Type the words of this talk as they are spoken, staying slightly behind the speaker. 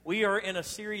We are in a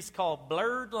series called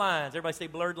Blurred Lines. Everybody say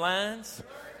Blurred Lines?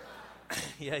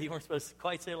 Yeah, you weren't supposed to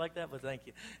quite say it like that, but thank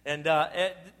you. And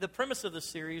the premise of the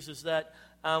series is that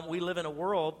we live in a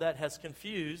world that has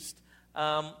confused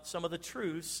some of the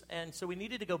truths, and so we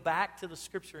needed to go back to the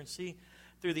Scripture and see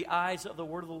through the eyes of the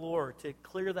Word of the Lord to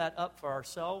clear that up for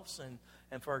ourselves and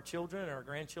for our children and our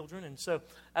grandchildren. And so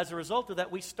as a result of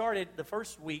that, we started the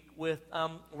first week with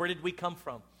where did we come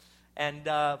from? And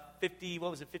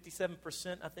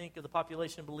 57%, I think, of the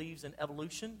population believes in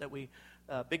evolution, that we,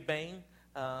 Big Bang.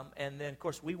 And then, of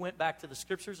course, we went back to the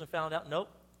Scriptures and found out, nope,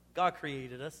 God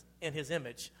created us in His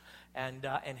image. And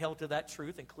held to that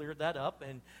truth and cleared that up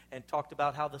and talked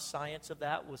about how the science of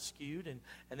that was skewed. And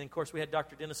then, of course, we had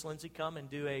Dr. Dennis Lindsay come and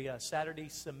do a Saturday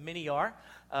seminar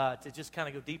to just kind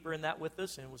of go deeper in that with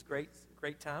us, and it was great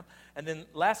time. And then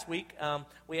last week,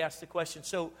 we asked the question,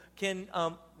 so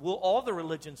will all the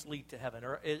religions lead to heaven,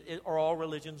 or are all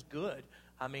religions good?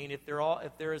 I mean, if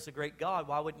there is a great God,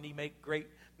 why wouldn't He make great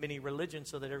many religions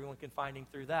so that everyone can find Him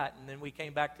through that? And then we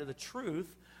came back to the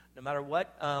truth. No matter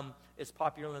what is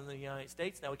popular in the United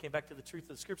States, now we came back to the truth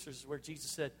of the Scriptures, where Jesus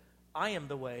said, I am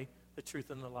the way, the truth,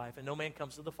 and the life, and no man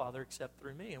comes to the Father except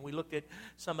through me. And we looked at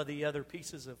some of the other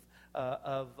pieces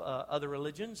of other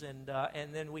religions, and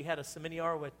then we had a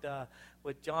seminar with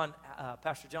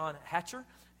Pastor John Hatcher,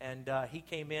 and he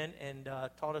came in and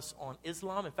taught us on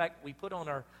Islam. In fact, we put on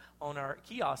our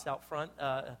kiosk out front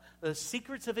the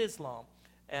secrets of Islam,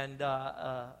 and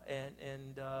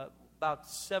about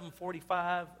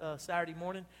 7:45 Saturday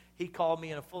morning, he called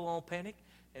me in a full-on panic,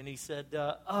 and he said,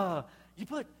 you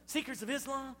put Secrets of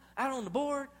Islam out on the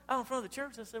board, out in front of the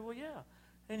church? I said, well, yeah.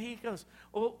 And he goes,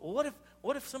 well,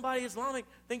 what if somebody Islamic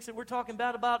thinks that we're talking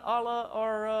bad about Allah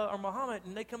or Muhammad,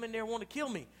 and they come in there and want to kill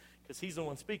me? Because he's the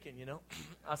one speaking, you know.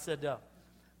 I said, well,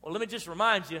 let me just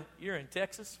remind you, you're in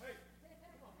Texas.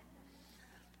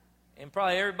 And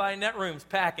probably everybody in that room's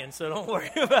packing, so don't worry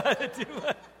about it too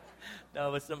much.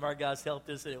 No, but some of our guys helped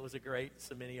us, and it was a great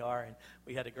seminar, and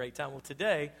we had a great time. Well,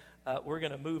 today, we're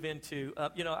going to move into,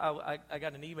 I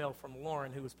got an email from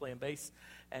Lauren, who was playing bass,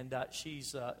 and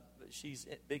she's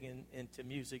big into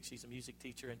music. She's a music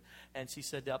teacher, and she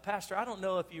said, Pastor, I don't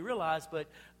know if you realize, but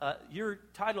your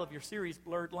title of your series,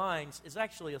 Blurred Lines, is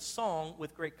actually a song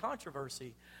with great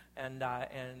controversy. And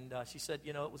she said,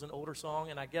 it was an older song,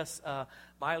 and I guess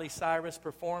Miley Cyrus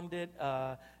performed it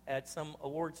at some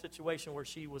award situation where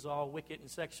she was all wicked and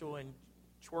sexual and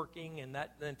twerking, and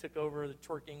that then took over. The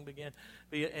twerking began.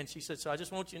 And she said, so I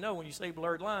just want you to know, when you say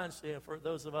blurred lines, for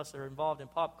those of us that are involved in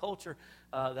pop culture,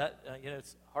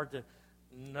 it's hard to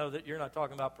know that you're not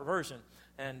talking about perversion.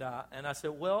 And I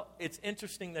said, well, it's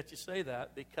interesting that you say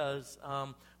that, because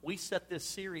we set this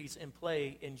series in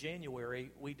play in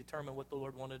January. We determined what the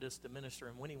Lord wanted us to minister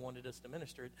and when He wanted us to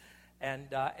minister it.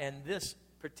 And this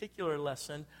particular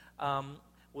lesson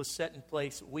was set in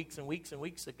place weeks and weeks and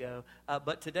weeks ago.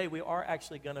 But today we are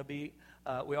actually going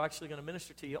to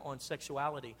minister to you on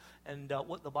sexuality and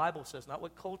what the Bible says, not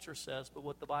what culture says, but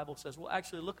what the Bible says. We'll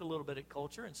actually look a little bit at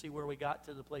culture and see where we got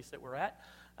to the place that we're at.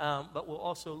 But we'll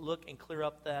also look and clear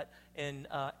up that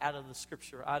out of the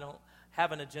Scripture. I don't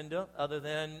have an agenda other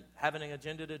than having an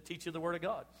agenda to teach you the Word of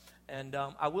God. And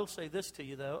I will say this to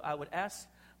you, though. I would ask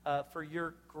for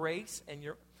your grace and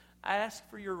I ask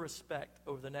for your respect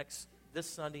over this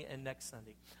Sunday and next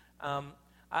Sunday.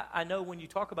 I know when you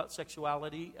talk about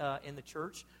sexuality in the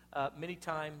church, many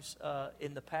times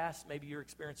in the past, maybe your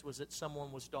experience was that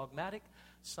someone was dogmatic,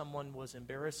 someone was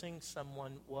embarrassing,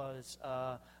 someone was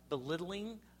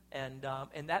belittling, and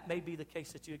that may be the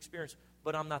case that you experience,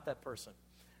 but I'm not that person.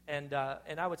 And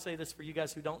I would say this for you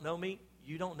guys who don't know me,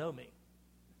 you don't know me.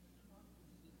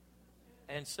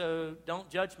 And so don't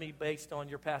judge me based on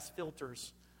your past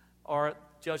filters, or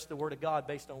judge the Word of God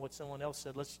based on what someone else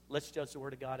said. Let's judge the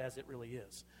Word of God as it really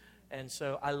is. And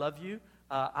so I love you.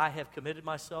 I have committed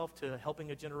myself to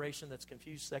helping a generation that's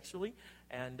confused sexually,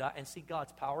 and see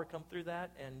God's power come through that.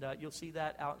 And you'll see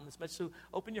that out in this message. So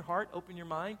open your heart, open your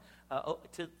mind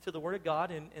to the Word of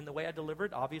God, and the way I deliver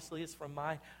it, obviously, is from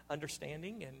my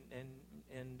understanding,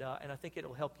 and I think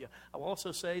it'll help you. I will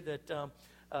also say that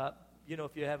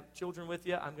if you have children with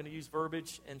you, I'm going to use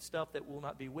verbiage and stuff that will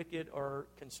not be wicked or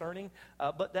concerning,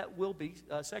 but that will be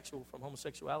sexual, from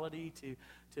homosexuality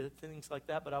to things like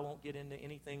that. But I won't get into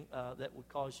anything that would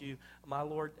cause you, my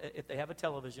Lord, if they have a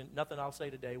television, nothing I'll say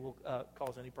today will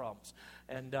cause any problems.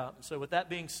 And so with that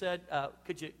being said,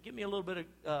 could you give me a little bit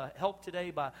of help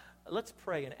today by let's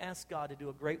pray and ask God to do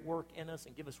a great work in us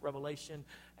and give us revelation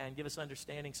and give us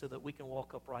understanding so that we can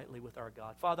walk uprightly with our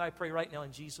God. Father, I pray right now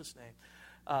in Jesus' name,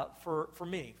 for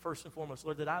me, first and foremost,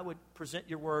 Lord, that I would present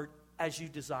your word as you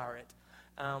desire it.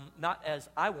 not as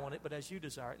I want it, but as you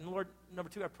desire it. And Lord, number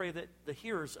two, I pray that the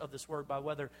hearers of this word, by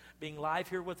whether being live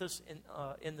here with us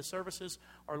in the services,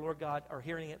 or Lord God, are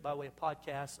hearing it by way of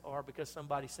podcast, or because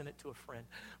somebody sent it to a friend.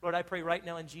 Lord, I pray right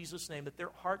now in Jesus' name that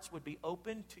their hearts would be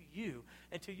open to you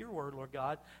and to your word, Lord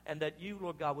God, and that you,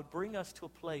 Lord God, would bring us to a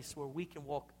place where we can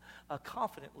walk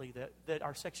confidently that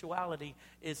our sexuality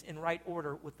is in right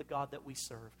order with the God that we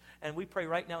serve. And we pray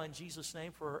right now in Jesus'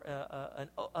 name for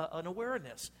an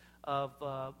awareness of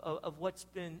what's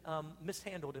been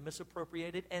mishandled and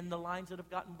misappropriated and the lines that have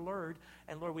gotten blurred.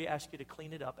 And Lord, we ask you to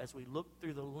clean it up as we look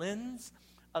through the lens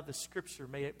of the Scripture.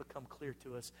 May it become clear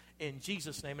to us in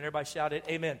Jesus' name. And everybody shout it,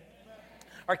 amen.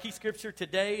 Our key scripture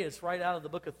today is right out of the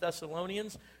book of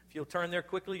Thessalonians. If you'll turn there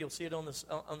quickly, you'll see it on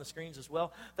the screens as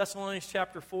well. Thessalonians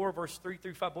chapter 4, verse 3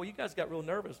 through 5. Boy, you guys got real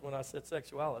nervous when I said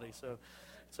sexuality, so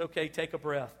it's okay. Take a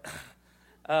breath.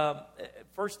 1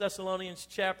 Thessalonians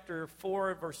chapter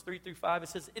 4, verse 3 through 5, it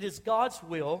says, "It is God's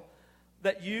will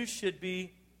that you should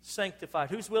be sanctified."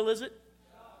 Whose will is it?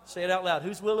 God. Say it out loud.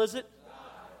 Whose will is it? God.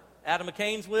 Adam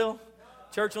McCain's will? God.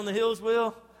 Church on the Hill's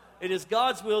will? It is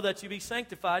God's will that you be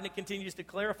sanctified, and it continues to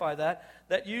clarify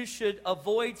that you should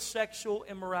avoid sexual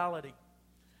immorality,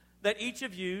 that each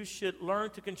of you should learn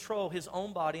to control his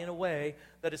own body in a way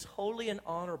that is holy and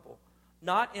honorable,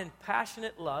 not in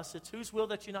passionate lust. It's whose will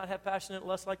that you not have passionate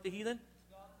lust like the heathen?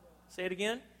 Say it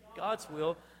again. God's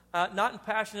will. Not in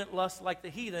passionate lust like the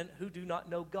heathen who do not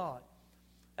know God.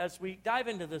 As we dive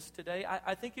into this today,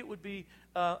 I think it would be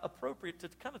appropriate to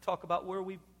kind of talk about where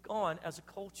we've gone as a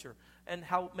culture and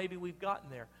how maybe we've gotten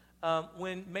there.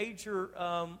 When major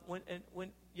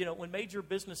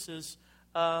businesses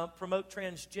promote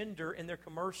transgender in their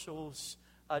commercials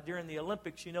during the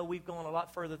Olympics, we've gone a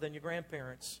lot further than your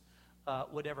grandparents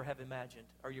would ever have imagined,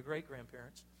 or your great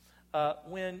grandparents.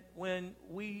 When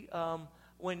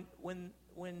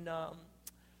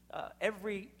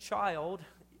every child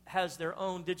has their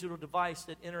own digital device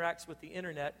that interacts with the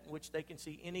internet, in which they can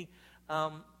see any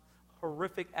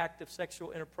horrific act of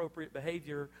sexual inappropriate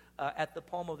behavior at the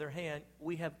palm of their hand,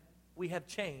 we have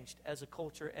changed as a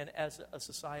culture and as a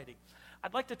society.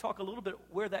 I'd like to talk a little bit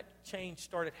where that change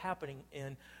started happening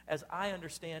in, as I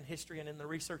understand history and in the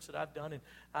research that I've done. And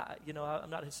I'm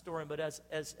not a historian, but as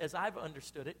I've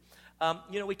understood it,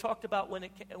 we talked about when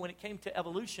it came to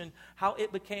evolution, how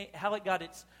it got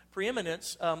its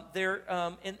preeminence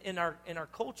in our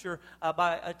culture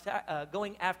by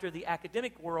going after the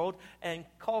academic world and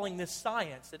calling this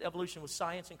science. That evolution was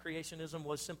science and creationism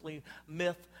was simply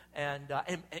myth and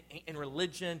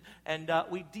religion. And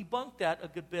we debunked that a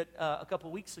good bit a couple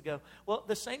of weeks ago. Well,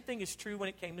 the same thing is true when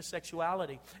it came to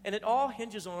sexuality. And it all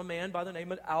hinges on a man by the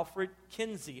name of Alfred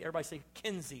Kinsey. Everybody say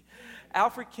Kinsey.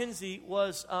 Alfred Kinsey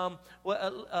was,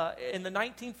 in the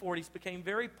 1940s, became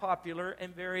very popular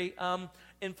and very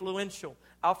influential.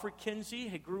 Alfred Kinsey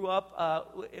had grew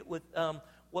up with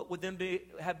what would then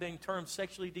have been termed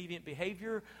sexually deviant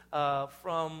behavior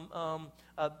from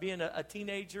being a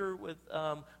teenager with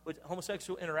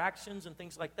homosexual interactions and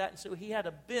things like that. And so he had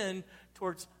a bend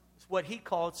towards what he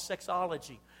called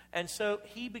sexology. And so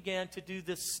he began to do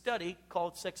this study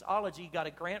called sexology. He got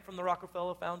a grant from the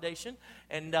Rockefeller Foundation,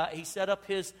 and he set up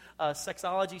his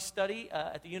sexology study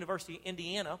at the University of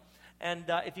Indiana. And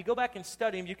if you go back and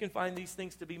study him, you can find these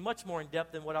things to be much more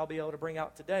in-depth than what I'll be able to bring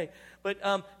out today. But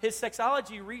his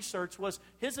sexology research was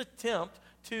his attempt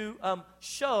to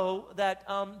show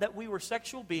that we were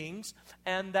sexual beings,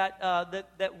 and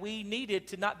that we needed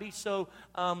to not be so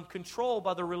controlled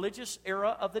by the religious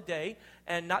era of the day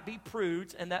and not be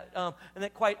prudes, and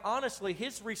that quite honestly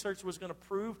his research was going to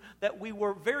prove that we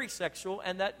were very sexual,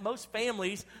 and that most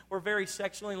families were very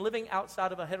sexual and living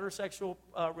outside of a heterosexual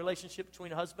relationship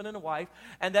between a husband and a wife,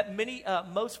 and that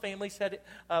most families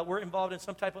were involved in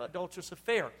some type of adulterous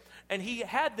affair. And he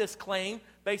had this claim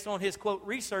based on his quote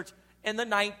research in the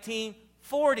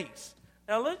 1940s.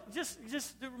 Now, let's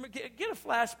just get a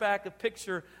flashback, a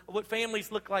picture of what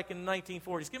families looked like in the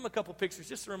 1940s. Give them a couple pictures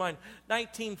just to remind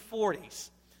 1940s.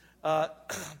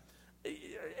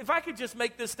 If I could just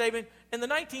make this statement, in the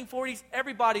 1940s,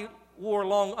 everybody wore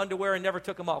long underwear and never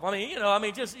took them off.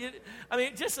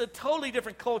 Just a totally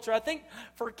different culture. I think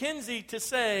for Kinsey to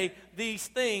say these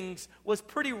things was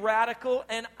pretty radical,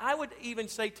 and I would even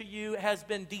say to you has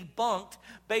been debunked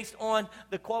based on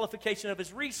the qualification of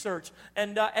his research.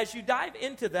 And as you dive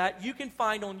into that, you can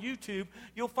find on YouTube,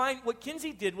 you'll find what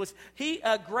Kinsey did was he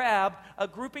grabbed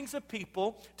groupings of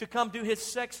people to come do his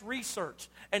sex research.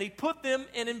 And he put them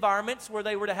in environments where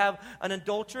they were to have an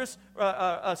adulterous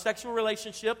sexual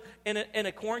relationship in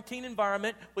a quarantine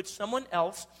environment with someone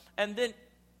else. And then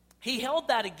He held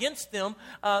that against them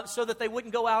so that they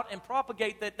wouldn't go out and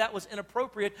propagate that was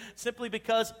inappropriate, simply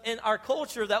because in our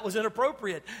culture that was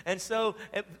inappropriate. And so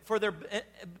for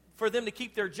them to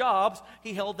keep their jobs,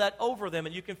 he held that over them.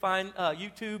 And you can find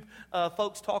YouTube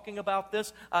folks talking about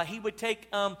this. He would take,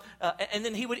 and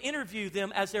then he would interview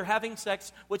them as they're having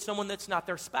sex with someone that's not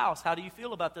their spouse. How do you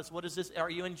feel about this? What is this? Are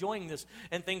you enjoying this?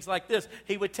 And things like this.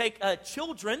 He would take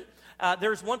children.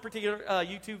 There's one particular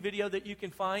YouTube video that you can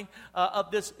find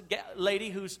of this lady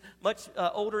who's much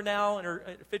older now, in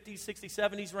her 50s, 60s,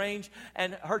 70s range,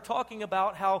 and her talking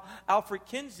about how Alfred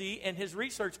Kinsey and his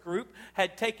research group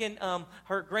had taken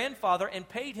her grandfather and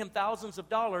paid him thousands of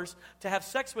dollars to have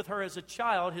sex with her as a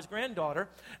child, his granddaughter,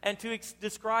 and to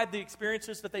describe the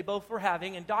experiences that they both were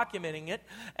having and documenting it,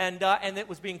 and it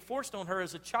was being forced on her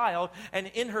as a child. And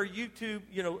in her YouTube,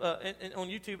 on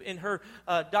YouTube, in her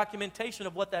documentation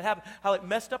of what that happened, how it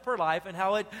messed up her life and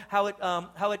how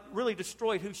it really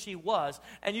destroyed who she was.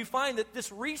 And you find that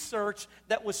this research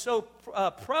that was so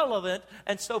prevalent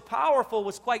and so powerful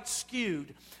was quite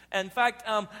skewed. In fact,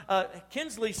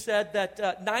 Kinsley said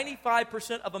that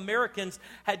 95% of Americans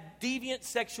had deviant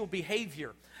sexual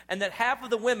behavior, and that half of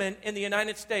the women in the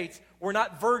United States were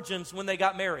not virgins when they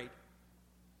got married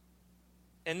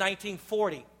in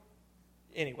 1940.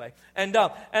 Anyway, and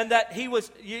that he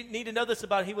was, you need to know this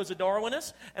about him, he was a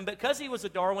Darwinist, and because he was a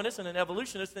Darwinist and an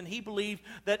evolutionist, then he believed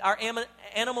that our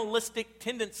animalistic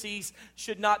tendencies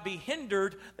should not be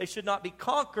hindered, they should not be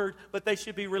conquered, but they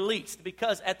should be released,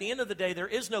 because at the end of the day, there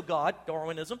is no God,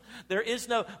 Darwinism,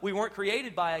 we weren't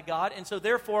created by a God, and so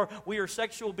therefore, we are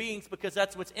sexual beings because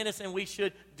that's what's in us, and we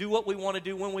should do what we want to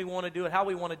do, when we want to do it, how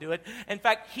we want to do it. In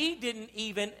fact, he didn't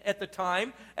even, at the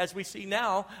time, as we see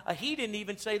now, he didn't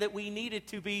even say that we needed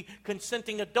to be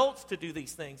consenting adults to do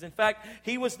these things. In fact,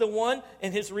 he was the one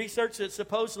in his research that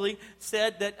supposedly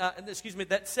said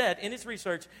that, said in his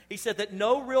research, he said that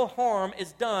no real harm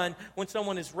is done when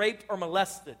someone is raped or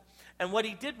molested. And what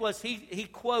he did was he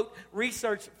quote,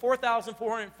 researched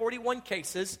 4,441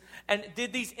 cases and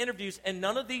did these interviews. And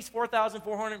none of these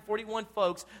 4,441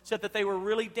 folks said that they were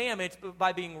really damaged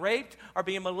by being raped or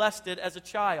being molested as a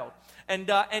child. And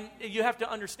you have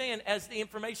to understand, as the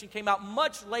information came out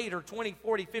much later, 20,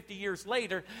 40, 50 years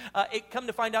later, it come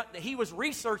to find out that he was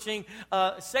researching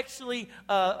sexual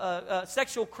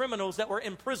criminals that were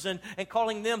in prison and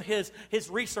calling them his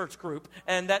research group,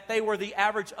 and that they were the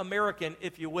average American,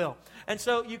 if you will. And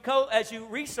so as you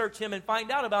research him and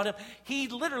find out about him, he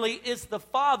literally is the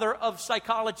father of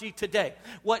psychology today.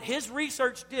 What his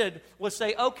research did was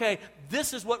say, okay,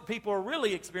 this is what people are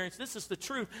really experiencing. This is the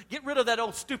truth. Get rid of that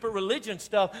old stupid religion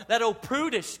stuff, that old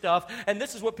prudish stuff, and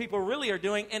this is what people really are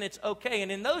doing, and it's okay. And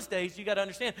in those days, you got to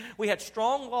understand, we had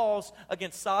strong laws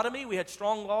against sodomy. We had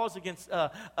strong laws against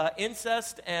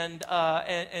incest and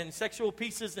sexual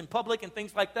pieces in public and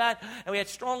things like that. And we had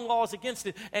strong laws against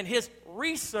it. And his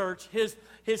research,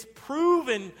 his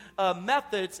proven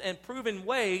methods and proven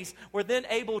ways were then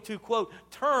able to, quote,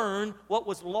 turn what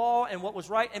was law and what was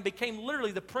right, and became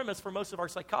literally the premise for most of our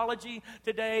psychology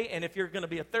today. And if you're going to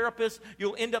be a therapist,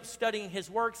 you'll end up studying his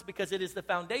works, because it is the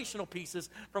foundational pieces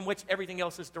from which everything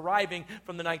else is deriving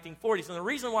from the 1940s. And the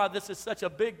reason why this is such a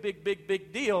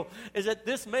big deal is that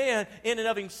this man, in and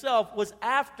of himself, was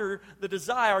after the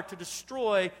desire to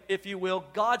destroy, if you will,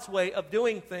 God's way of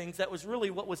doing things. That was really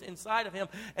what was inside of him,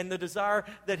 and the desire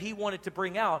that he wanted to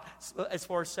bring out as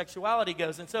far as sexuality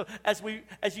goes. And so as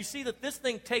you see that this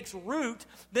thing takes root,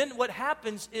 then what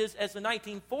happens is, as the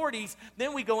 1940s,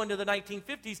 then we go into the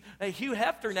 1950s. Hugh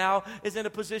Hefner now is in a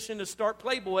position to start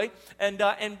Playboy and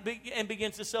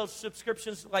begins to sell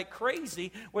subscriptions like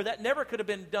crazy, where that never could have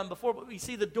been done before. But we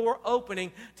see the door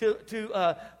opening to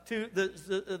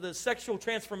the sexual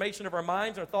transformation of our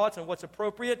minds, our thoughts, and what's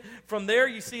appropriate. From there,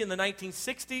 you see in the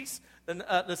 1960s,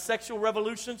 the sexual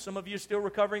revolution. Some of you are still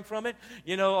recovering from it.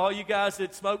 You know, all you guys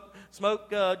that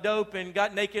smoked dope and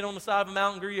got naked on the side of a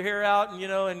mountain, grew your hair out,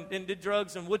 and did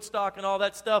drugs and Woodstock and all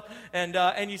that stuff.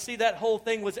 And you see that whole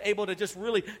thing was able to just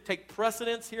really take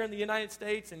precedence here in the United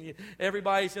States. And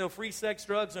everybody's, free sex,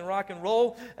 drugs, and rock and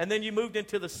roll. And then you moved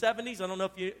into the 70s. I don't know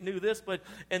if you knew this, but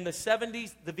in the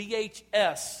 70s, the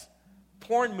VHS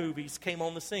porn movies came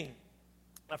on the scene.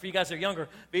 Now, for you guys that are younger,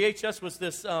 VHS was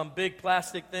this big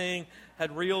plastic thing,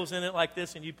 had reels in it like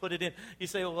this, and you put it in. You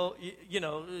say, well,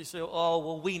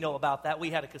 we know about that. We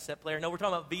had a cassette player. No, we're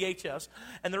talking about VHS.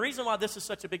 And the reason why this is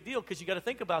such a big deal, because you got to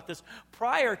think about this.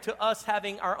 Prior to us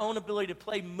having our own ability to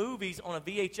play movies on a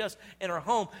VHS in our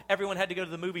home, everyone had to go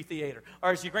to the movie theater.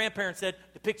 Or as your grandparents said,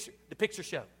 the picture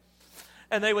show.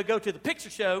 and they would go to the picture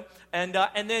show, and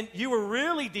then you were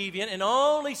really deviant, and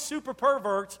only super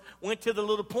perverts went to the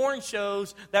little porn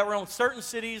shows that were on certain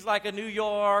cities like a New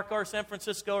York or San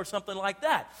Francisco or something like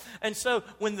that. And so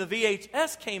when the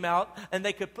VHS came out, and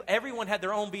everyone had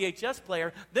their own VHS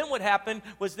player, then what happened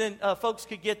was then folks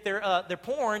could get their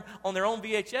porn on their own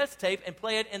VHS tape and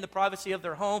play it in the privacy of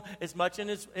their home as much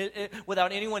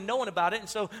without anyone knowing about it. And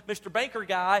so Mr. Banker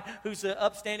guy, who's an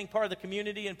upstanding part of the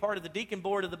community and part of the deacon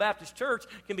board of the Baptist church,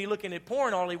 can be looking at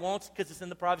porn all he wants because it's in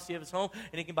the privacy of his home,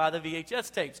 and he can buy the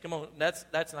VHS tapes. Come on, that's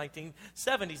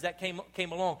 1970s. That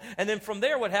came along. And then from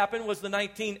there, what happened was the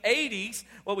 1980s.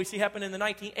 What we see happen in the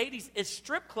 1980s is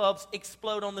strip clubs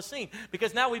explode on the scene,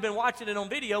 because now we've been watching it on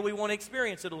video. We want to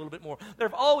experience it a little bit more. There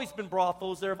have always been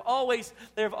brothels. There have always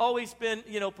been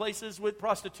places with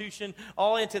prostitution,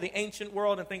 all into the ancient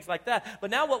world and things like that. But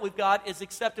now what we've got is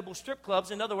acceptable strip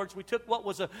clubs. In other words, we took what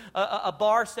was a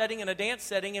bar setting and a dance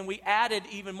setting, and we added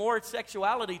even more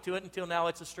sexuality to it until now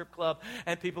it's a strip club,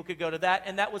 and people could go to that.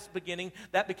 And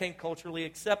that became culturally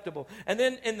acceptable. And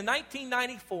then in the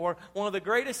 1994, one of the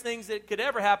greatest things that could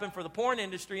ever happen for the porn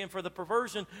industry and for the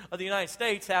perversion of the United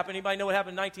States happened. Anybody know what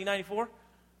happened in 1994?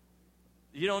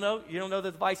 You don't know? You don't know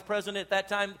that the vice president at that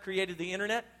time created the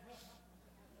internet?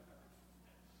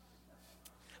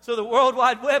 So the World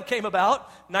Wide Web came about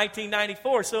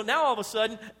 1994. So now all of a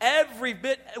sudden,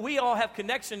 we all have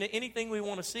connection to anything we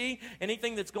want to see,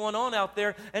 anything that's going on out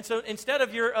there. And so instead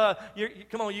of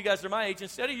come on, you guys are my age,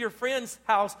 instead of your friend's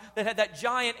house that had that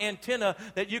giant antenna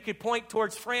that you could point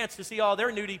towards France to see all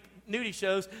their nudie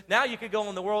shows, now you could go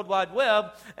on the World Wide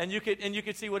Web and you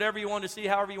could see whatever you want to see,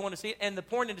 however you want to see it. And the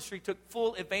porn industry took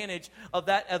full advantage of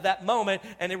that moment,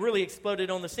 and it really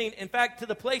exploded on the scene. In fact, to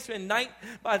the place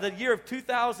by the year of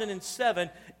 2007,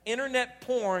 internet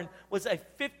porn was a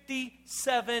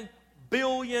 $57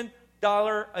 billion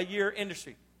a year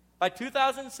industry. By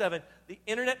 2007, the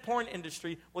internet porn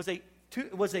industry was a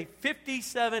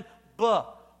 $57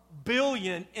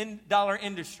 billion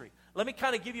industry. Let me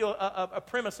kind of give you a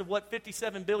premise of what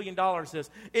 $57 billion is.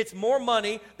 It's more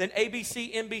money than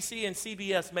ABC, NBC, and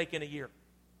CBS make in a year.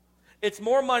 It's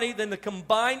more money than the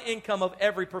combined income of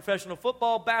every professional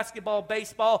football, basketball,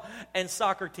 baseball, and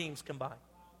soccer teams combined.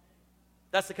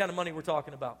 That's the kind of money we're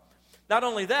talking about. Not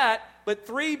only that, but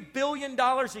 $3 billion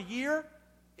a year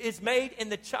is made in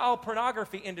the child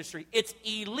pornography industry. It's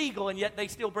illegal, and yet they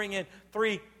still bring in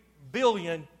 $3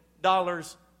 billion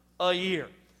a year.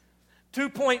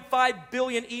 2.5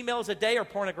 billion emails a day are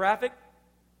pornographic.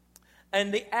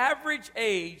 And the average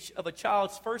age of a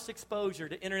child's first exposure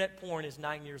to internet porn is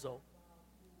 9 years old.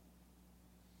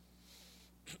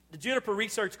 The Juniper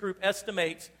Research Group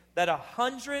estimates that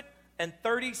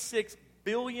 136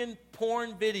 billion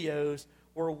porn videos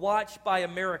were watched by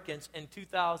Americans in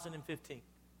 2015.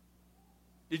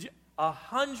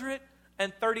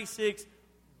 136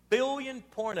 billion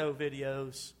porno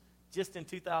videos just in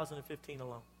 2015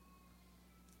 alone.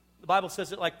 The Bible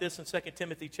says it like this in 2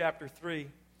 Timothy chapter 3.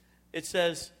 It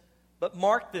says, "But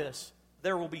mark this,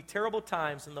 there will be terrible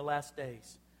times in the last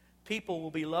days. People will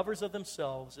be lovers of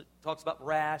themselves." It talks about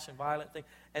rash and violent things.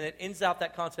 And it ends out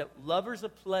that concept, lovers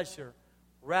of pleasure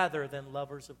rather than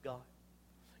lovers of God.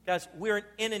 Guys, we're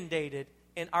inundated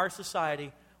in our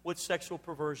society with sexual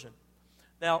perversion.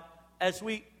 Now, as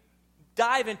we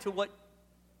dive into what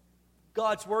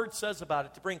God's Word says about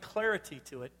it, to bring clarity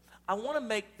to it, I want to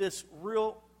make this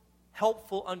real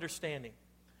helpful understanding.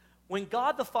 When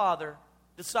God the Father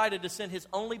decided to send His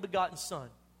only begotten Son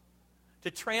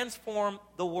to transform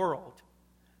the world,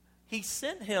 He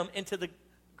sent Him into the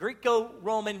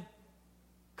Greco-Roman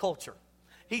culture.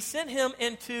 He sent Him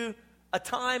into a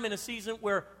time and a season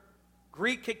where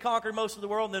Greek had conquered most of the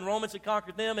world, and then Romans had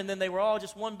conquered them, and then they were all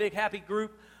just one big happy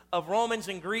group of Romans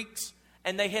and Greeks,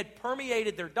 and they had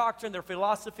permeated their doctrine, their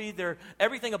philosophy,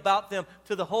 everything about them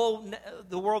to the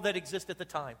world that existed at the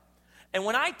time. And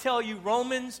when I tell you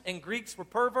Romans and Greeks were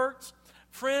perverts,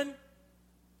 friend,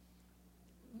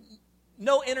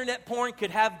 no internet porn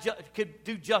could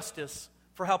do justice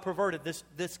for how perverted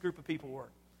this group of people were.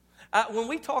 When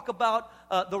we talk about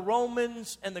the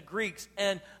Romans and the Greeks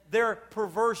and their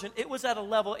perversion, it was at a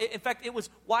level, in fact, it was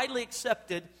widely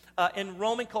accepted in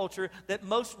Roman culture that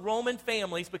most Roman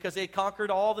families, because they had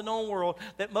conquered all the known world,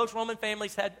 that most Roman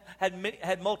families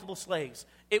had multiple slaves.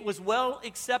 It was well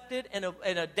accepted and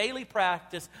a daily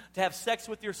practice to have sex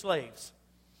with your slaves.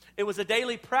 It was a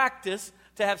daily practice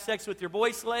to have sex with your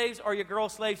boy slaves or your girl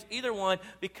slaves, either one,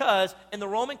 because in the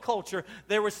Roman culture,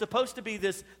 there was supposed to be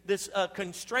this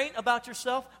constraint about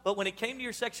yourself, but when it came to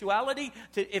your sexuality,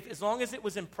 as long as it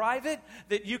was in private,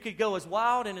 that you could go as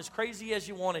wild and as crazy as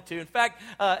you wanted to. In fact,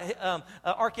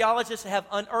 archaeologists have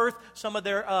unearthed some of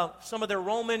their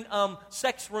Roman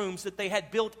sex rooms that they had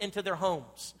built into their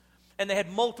homes, and they had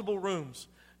multiple rooms.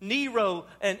 Nero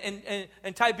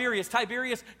and Tiberius.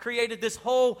 Tiberius created this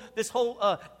whole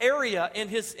area in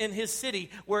his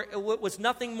city where it was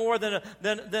nothing more than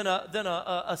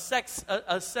a sex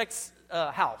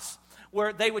house,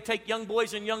 where they would take young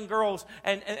boys and young girls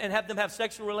and have them have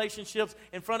sexual relationships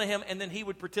in front of him, and then he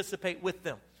would participate with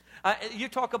them. You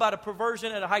talk about a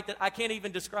perversion at a height that I can't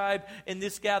even describe in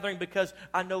this gathering, because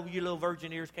I know you little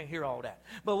virgin ears can't hear all that.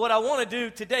 But what I want to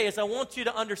do today is I want you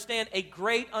to understand a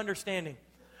great understanding.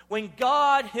 When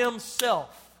God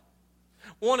himself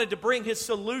wanted to bring his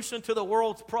solution to the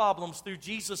world's problems through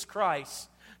Jesus Christ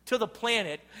to the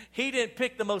planet, he didn't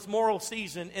pick the most moral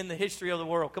season in the history of the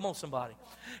world. Come on, somebody.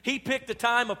 He picked a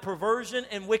time of perversion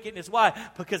and wickedness. Why?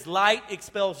 Because light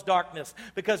expels darkness.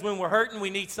 Because when we're hurting,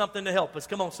 we need something to help us.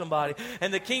 Come on, somebody.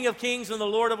 And the King of Kings and the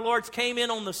Lord of Lords came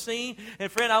in on the scene.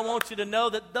 And friend, I want you to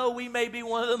know that though we may be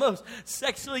one of the most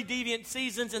sexually deviant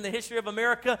seasons in the history of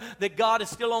America, that God is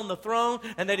still on the throne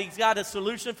and that he's got a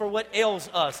solution for what ails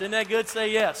us. Isn't that good?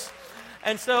 Say yes.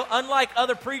 And so, unlike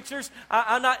other preachers,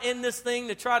 I'm not in this thing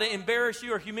to try to embarrass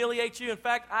you or humiliate you. In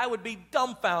fact, I would be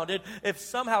dumbfounded if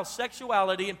somehow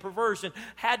sexuality and perversion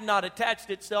had not attached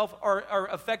itself or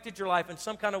affected your life in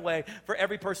some kind of way for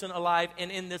every person alive and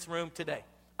in this room today.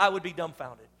 I would be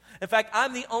dumbfounded. In fact,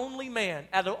 I'm the only man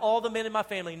out of all the men in my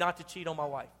family not to cheat on my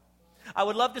wife. I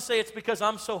would love to say it's because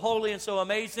I'm so holy and so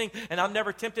amazing and I'm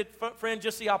never tempted. Friend,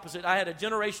 just the opposite. I had a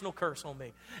generational curse on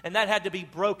me, and that had to be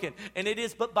broken. And it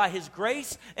is but by his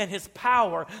grace and his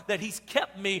power that he's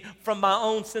kept me from my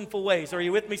own sinful ways. Are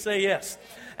you with me? Say yes.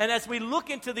 And as we look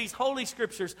into these holy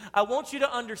scriptures, I want you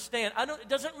to understand, it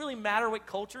doesn't really matter what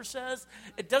culture says.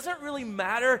 It doesn't really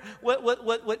matter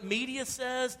what media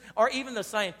says or even the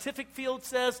scientific field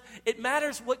says. It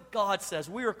matters what God says.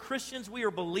 We are Christians. We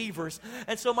are believers.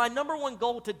 And so my number one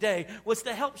goal today was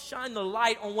to help shine the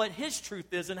light on what his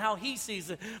truth is and how he sees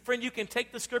it. Friend, you can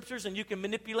take the scriptures and you can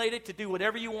manipulate it to do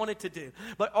whatever you want it to do.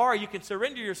 Or you can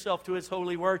surrender yourself to his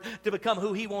holy word to become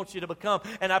who he wants you to become.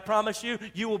 And I promise you,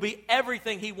 you will be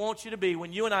everything he wants you to be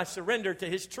when you and I surrender to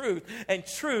his truth, and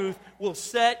truth will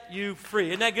set you free.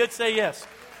 Isn't that good? Say yes.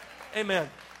 Amen.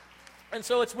 And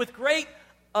so it's with great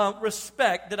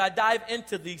respect that I dive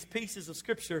into these pieces of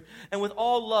Scripture, and with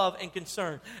all love and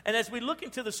concern. And as we look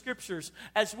into the Scriptures,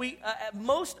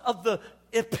 most of the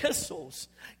epistles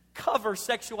cover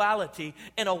sexuality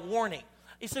in a warning.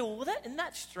 You say, well, isn't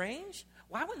that strange?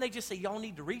 Why wouldn't they just say, y'all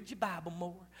need to read your Bible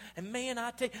more? And man,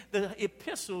 I tell you, the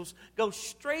epistles go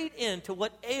straight into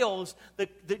what ails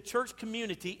the church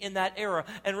community in that era.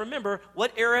 And remember,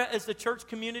 what era is the church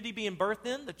community being birthed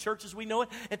in? The church as we know it,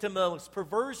 into the most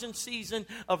perversion season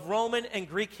of Roman and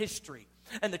Greek history.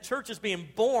 And the church is being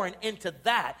born into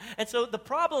that. And so the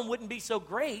problem wouldn't be so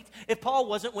great if Paul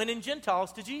wasn't winning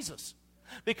Gentiles to Jesus.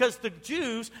 Because the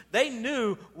Jews, they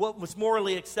knew what was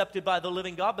morally accepted by the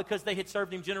living God because they had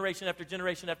served him generation after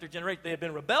generation after generation. They had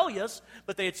been rebellious,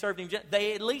 but they had served him.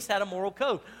 They at least had a moral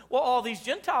code. Well, all these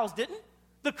Gentiles didn't.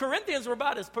 The Corinthians were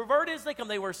about as perverted as they come.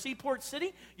 They were a seaport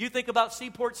city. You think about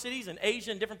seaport cities in Asia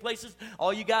and different places.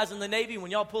 All you guys in the Navy, when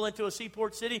y'all pull into a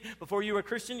seaport city before you were a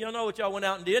Christian, y'all know what y'all went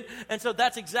out and did. And so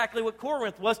that's exactly what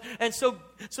Corinth was. And so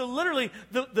literally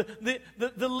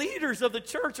the leaders of the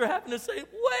church are having to say,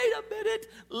 wait a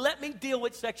minute, let me deal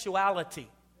with sexuality.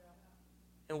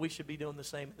 And we should be doing the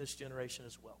same in this generation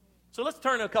as well. So let's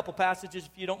turn to a couple passages,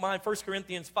 if you don't mind. 1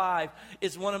 Corinthians 5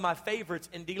 is one of my favorites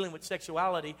in dealing with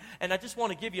sexuality. And I just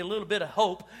want to give you a little bit of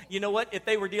hope. You know what? If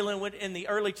they were dealing with it in the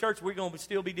early church, we're going to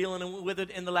still be dealing with it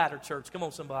in the latter church. Come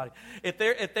on, somebody. If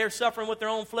they're suffering with their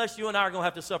own flesh, you and I are going to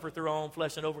have to suffer through our own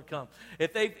flesh and overcome.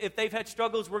 If they've had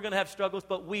struggles, we're going to have struggles,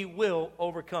 but we will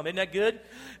overcome. Isn't that good?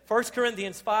 1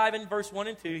 Corinthians 5 and verse 1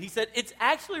 and 2, he said, it's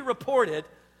actually reported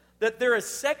that there is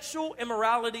sexual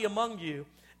immorality among you,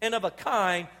 and of a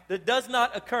kind that does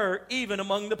not occur even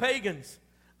among the pagans.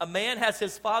 A man has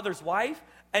his father's wife,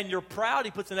 and you're proud.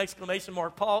 He puts an exclamation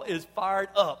mark. Paul is fired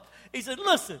up. He said,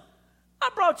 listen,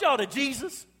 I brought y'all to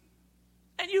Jesus,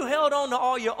 and you held on to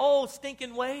all your old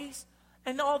stinking ways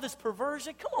and all this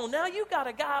perversion. Come on now, you got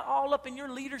a guy all up in your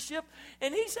leadership,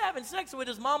 and he's having sex with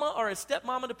his mama or his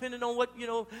stepmama, depending on what,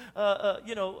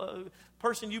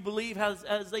 person you believe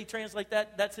as they translate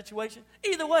that situation.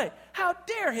 Either way, how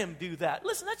dare him do that?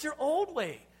 Listen, that's your old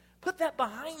way. Put that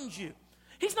behind you.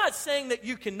 He's not saying that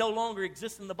you can no longer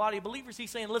exist in the body of believers.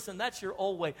 He's saying, listen, that's your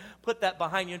old way. Put that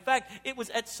behind you. In fact, it was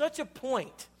at such a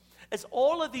point as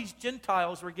all of these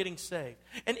Gentiles were getting saved,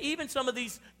 and even some of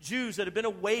these Jews that have been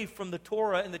away from the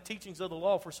Torah and the teachings of the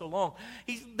law for so long,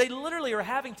 they literally are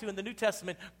having to, in the New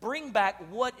Testament, bring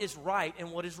back what is right and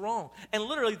what is wrong. And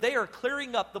literally, they are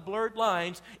clearing up the blurred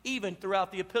lines even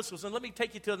throughout the epistles. And let me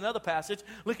take you to another passage.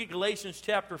 Look at Galatians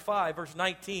chapter 5, verse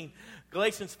 19.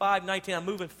 Galatians 5:19. I'm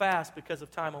moving fast because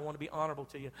of time. I want to be honorable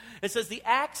to you. It says, the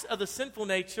acts of the sinful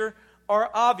nature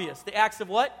are obvious. The acts of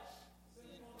what?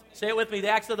 Say it with me. The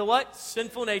acts of the what?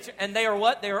 Sinful nature. And they are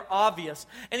what? They are obvious.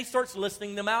 And he starts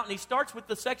listing them out. And he starts with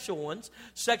the sexual ones.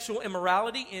 Sexual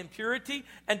immorality, impurity,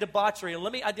 and debauchery. And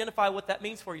let me identify what that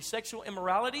means for you. Sexual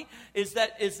immorality is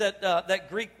that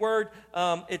Greek word,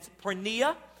 it's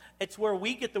porneia. It's where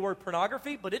we get the word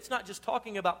pornography, but it's not just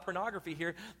talking about pornography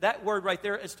here. That word right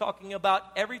there is talking about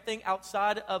everything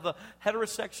outside of a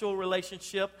heterosexual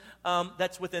relationship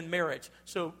that's within marriage.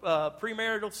 So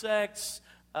premarital sex,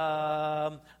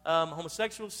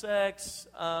 homosexual sex,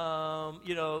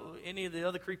 any of the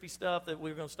other creepy stuff that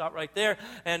we're going to stop right there,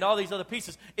 and all these other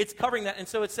pieces. It's covering that. And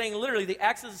so it's saying literally the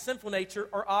acts of the sinful nature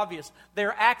are obvious.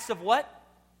 They're acts of what?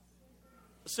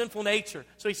 Sinful nature.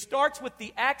 So he starts with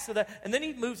the acts of that, and then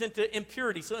he moves into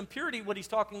impurity. So impurity, what he's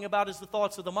talking about is the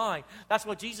thoughts of the mind. That's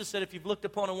what Jesus said, if you've looked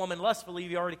upon a woman lustfully,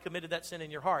 you already committed that sin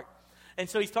in your heart. And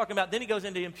so he's talking about, then he goes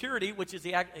into impurity, which is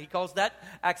the act, he calls that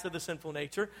acts of the sinful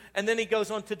nature. And then he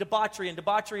goes on to debauchery. And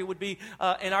debauchery would be,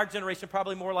 in our generation,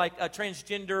 probably more like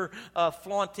transgender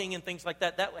flaunting and things like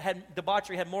that.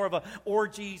 Debauchery had more of a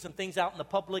orgies and things out in the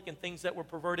public and things that were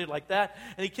perverted like that.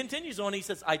 And he continues on, he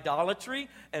says, idolatry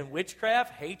and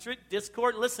witchcraft, hatred,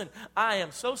 discord. Listen, I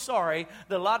am so sorry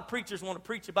that a lot of preachers want to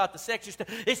preach about the sexual stuff.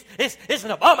 It's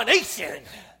an abomination.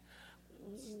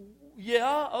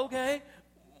 Yeah, okay.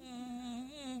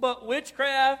 But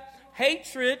witchcraft,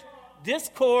 hatred,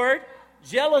 discord,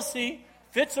 jealousy,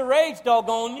 fits of rage,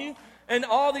 doggone you, and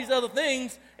all these other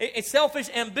things, selfish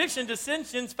ambition,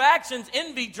 dissensions, factions,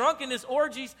 envy, drunkenness,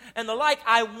 orgies, and the like.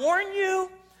 I warn you,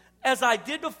 as I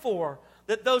did before,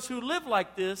 that those who live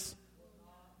like this,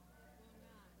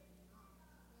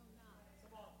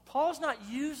 Paul's not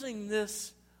using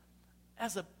this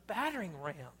as a battering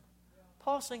ram.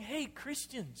 Paul's saying, hey,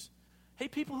 Christians, hey,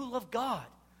 people who love God,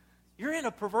 you're in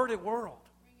a perverted world.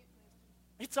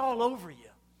 It's all over you.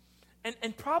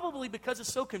 And probably because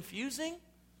it's so confusing,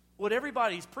 what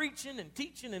everybody's preaching and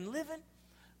teaching and living,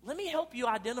 let me help you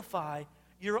identify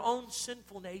your own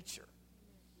sinful nature.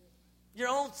 Your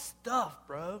own stuff,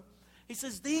 bro. He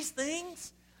says these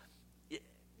things,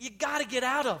 you got to get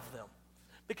out of them.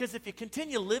 Because if you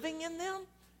continue living in them,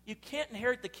 you can't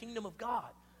inherit the kingdom of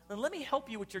God. Now let me help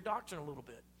you with your doctrine a little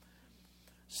bit.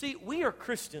 See, we are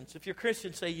Christians. If you're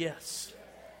Christian, say yes.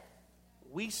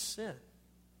 We sin.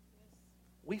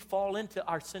 We fall into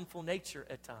our sinful nature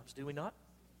at times, do we not?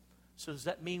 So does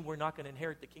that mean we're not going to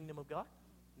inherit the kingdom of God?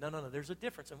 No. There's a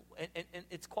difference. And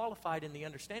it's qualified in the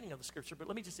understanding of the Scripture, but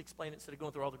let me just explain it instead of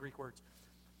going through all the Greek words.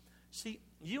 See,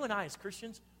 you and I as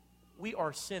Christians, we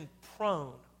are sin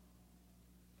prone,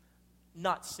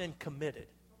 not sin committed.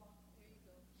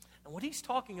 And what he's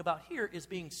talking about here is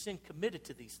being sin committed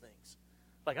to these things.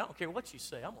 Like, I don't care what you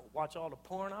say. I'm going to watch all the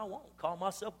porn I want. Call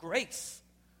myself grace.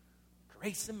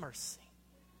 Grace and mercy.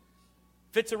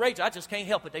 Fits of rage, I just can't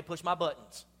help it. They push my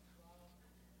buttons.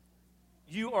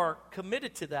 You are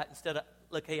committed to that instead of,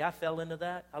 look, hey, I fell into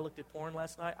that. I looked at porn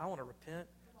last night. I want to repent.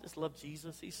 Just love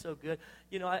Jesus. He's so good.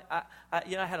 You know, I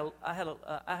had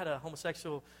a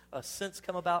homosexual sense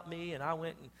come about me, and I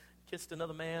went and kissed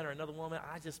another man or another woman.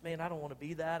 I don't want to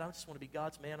be that. I just want to be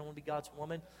God's man. I want to be God's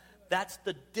woman. That's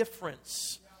the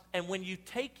difference. And when you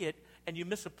take it and you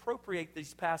misappropriate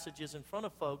these passages in front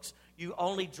of folks, you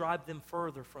only drive them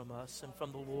further from us and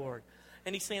from the Lord.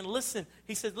 And he's saying, listen,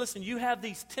 you have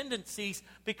these tendencies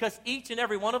because each and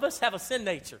every one of us have a sin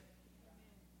nature.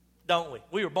 Don't we?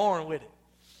 We were born with it.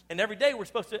 And every day we're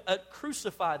supposed to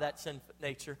crucify that sin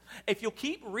nature. If you'll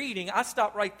keep reading, I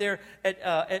stopped right there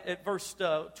at verse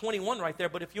 21 right there.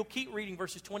 But if you'll keep reading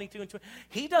verses 22 and 20,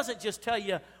 he doesn't just tell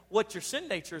you what your sin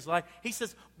nature is like. He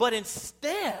says, but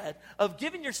instead of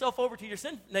giving yourself over to your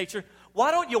sin nature,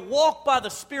 why don't you walk by the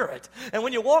Spirit? And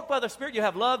when you walk by the Spirit, you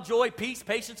have love, joy, peace,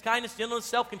 patience, kindness, gentleness,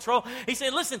 self-control. He's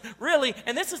saying, listen, really,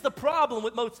 and this is the problem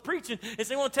with most preaching, is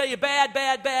they want to tell you bad.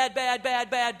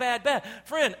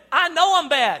 Friend, I know I'm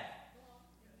bad.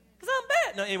 Because I'm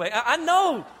bad. No, anyway, I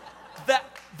know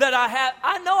that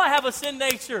I have a sin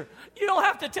nature. You don't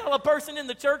have to tell a person in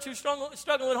the church who's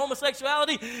struggling with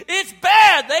homosexuality, it's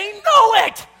bad. They know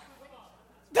it.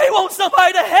 They want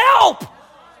somebody to help.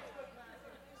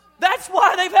 That's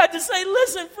why they've had to say,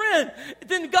 listen, friend,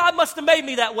 then God must have made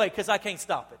me that way because I can't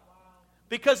stop it.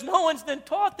 Because no one's then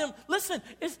taught them. Listen,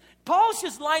 Paul's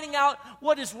just lining out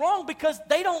what is wrong because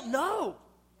they don't know.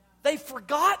 They've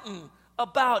forgotten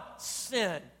about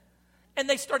sin. And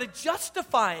they started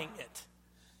justifying it.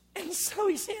 And so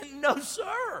he's saying, no,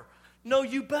 sir. No,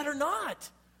 you better not.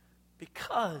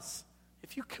 Because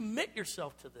if you commit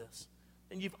yourself to this,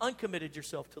 then you've uncommitted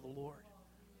yourself to the Lord.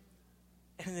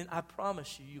 And then I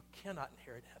promise you, you cannot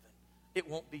inherit heaven. It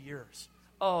won't be yours.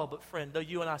 Oh, but friend, though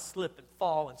you and I slip and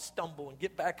fall and stumble and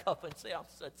get back up and say, I'm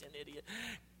such an idiot,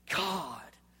 God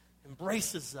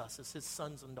embraces us as his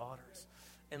sons and daughters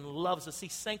and loves us. See,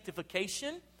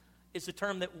 sanctification is a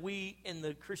term that we in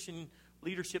the Christian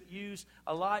leadership use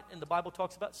a lot, and the Bible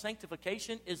talks about.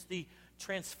 Sanctification is the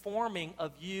transforming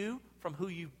of you from who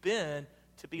you've been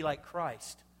to be like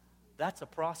Christ. That's a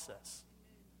process.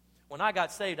 When I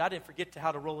got saved, I didn't forget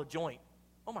how to roll a joint.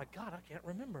 Oh my God, I can't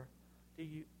remember.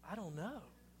 I don't know.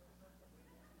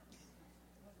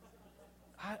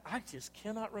 I just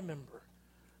cannot remember.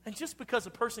 And just because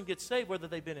a person gets saved, whether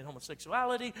they've been in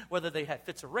homosexuality, whether they had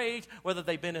fits of rage, whether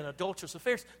they've been in adulterous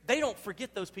affairs, they don't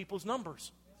forget those people's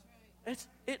numbers.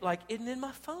 It like isn't in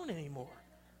my phone anymore.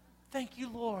 Thank you,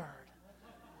 Lord.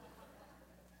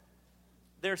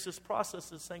 There's this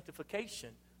process of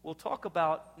sanctification. We'll talk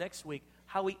about next week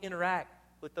how we interact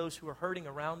with those who are hurting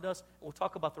around us. We'll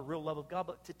talk about the real love of God.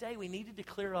 But today we needed to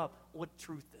clear up what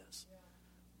truth is.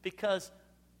 Because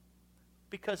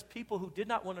people who did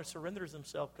not want to surrender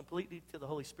themselves completely to the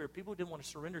Holy Spirit, people who didn't want to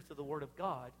surrender to the Word of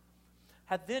God,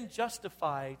 had then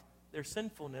justified their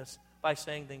sinfulness by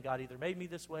saying, then God either made me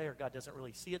this way or God doesn't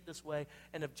really see it this way,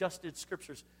 and adjusted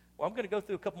scriptures. Well, I'm going to go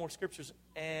through a couple more scriptures,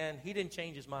 and he didn't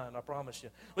change his mind, I promise you.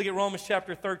 Look at Romans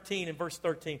chapter 13 and verse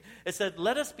 13. It said,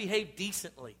 let us behave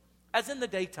decently, as in the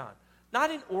daytime,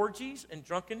 not in orgies and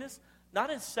drunkenness,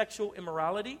 not in sexual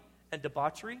immorality and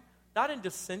debauchery, not in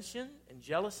dissension and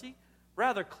jealousy.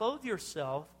 Rather, clothe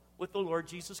yourself with the Lord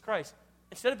Jesus Christ.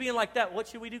 Instead of being like that, what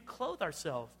should we do? Clothe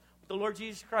ourselves with the Lord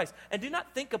Jesus Christ. And do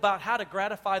not think about how to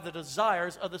gratify the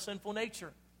desires of the sinful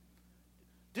nature.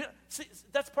 See,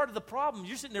 that's part of the problem.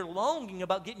 You're sitting there longing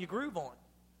about getting your groove on.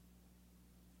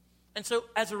 And so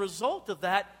as a result of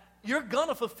that, you're going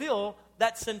to fulfill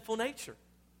that sinful nature.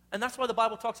 And that's why the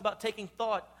Bible talks about taking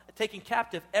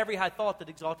captive every high thought that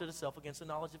exalted itself against the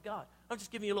knowledge of God. I'm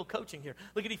just giving you a little coaching here.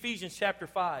 Look at Ephesians chapter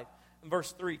 5 and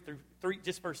verse 3 through 3,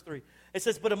 just verse 3. It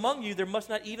says, but among you there must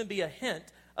not even be a hint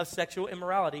of sexual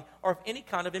immorality or of any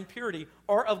kind of impurity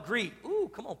or of greed.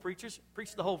 Ooh, come on, preachers.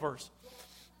 Preach the whole verse.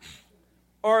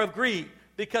 Or of greed,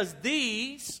 because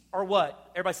these are what?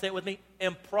 Everybody say it with me.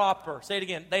 Improper. Say it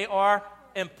again. They are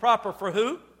improper for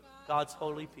who? God's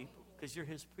holy people, because you're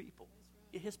his people.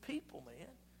 You're his people, man.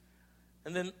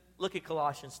 And then look at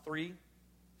Colossians 3,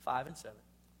 5, and 7.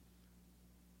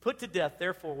 Put to death,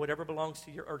 therefore, whatever belongs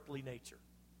to your earthly nature.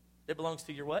 It belongs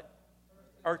to your what?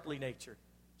 Earthly nature.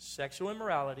 Sexual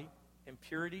immorality,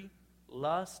 impurity,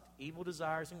 lust, evil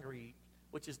desires, and greed,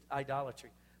 which is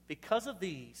idolatry. Because of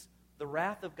these, the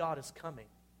wrath of God is coming.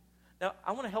 Now,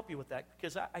 I want to help you with that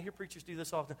because I hear preachers do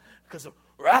this often. Because the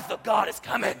wrath of God is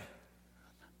coming.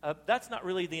 That's not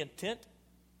really the intent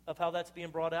of how that's being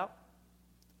brought out.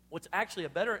 What's actually a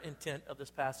better intent of this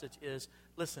passage is,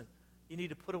 listen, you need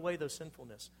to put away those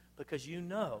sinfulness because you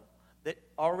know that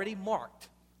already marked,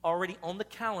 already on the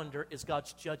calendar is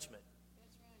God's judgment.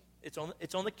 That's right.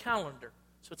 It's on the calendar,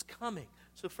 so it's coming.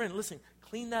 So friend, listen,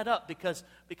 clean that up because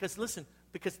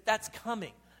that's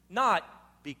coming. Not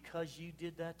because you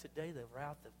did that today, the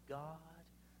wrath of God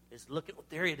is looking. Well,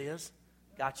 there it is.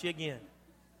 Got you again.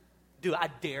 Dude, I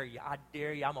dare you.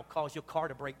 I'm going to cause your car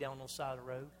to break down on the side of the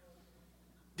road.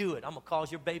 Do it. I'm going to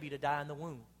cause your baby to die in the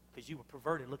womb because you were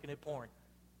perverted looking at porn.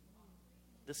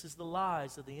 This is the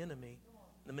lies of the enemy,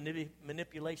 the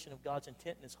manipulation of God's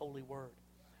intent in his holy word.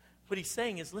 What he's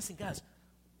saying is, listen, guys,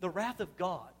 the wrath of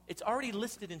God, it's already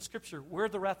listed in Scripture where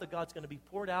the wrath of God's going to be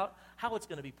poured out, how it's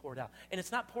going to be poured out. And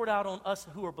it's not poured out on us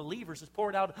who are believers. It's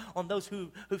poured out on those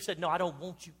who've said, no, I don't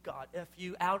want you, God. F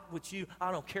you, out with you.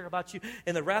 I don't care about you.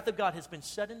 And the wrath of God has been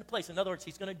set into place. In other words,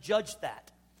 he's going to judge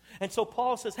that. And so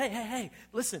Paul says, hey,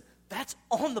 listen, that's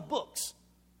on the books.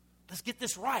 Let's get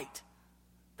this right.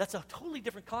 That's a totally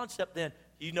different concept than,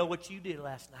 you know what you did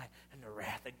last night, and the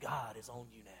wrath of God is on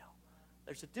you now.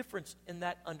 There's a difference in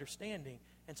that understanding.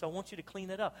 And so I want you to clean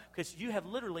that up because you have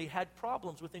literally had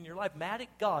problems within your life. Mad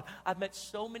at God. I've met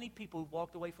so many people who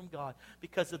walked away from God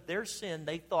because of their sin.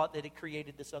 They thought that it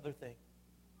created this other thing.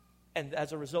 And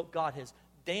as a result, God has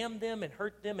damn them and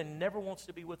hurt them and never wants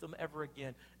to be with them ever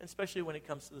again, especially when it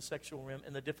comes to the sexual realm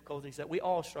and the difficulties that we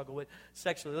all struggle with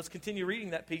sexually. Let's continue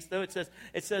reading that piece, though. It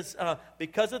says,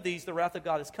 because of these, the wrath of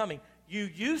God is coming. You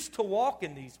used to walk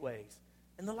in these ways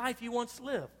in the life you once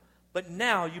lived, but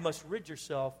now you must rid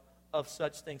yourself of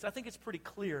such things. I think it's pretty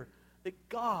clear that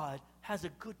God has a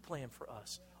good plan for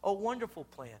us, a wonderful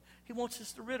plan. He wants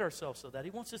us to rid ourselves of that.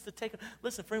 He wants us to take it.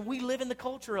 Listen, friend, we live in the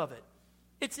culture of it.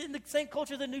 It's in the same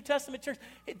culture of the New Testament church.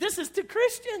 This is to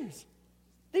Christians.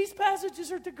 These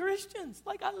passages are to Christians.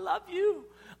 Like, I love you.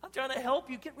 I'm trying to help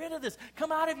you get rid of this.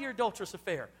 Come out of your adulterous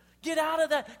affair. Get out of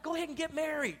that. Go ahead and get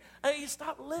married. You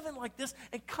stop living like this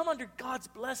and come under God's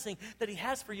blessing that He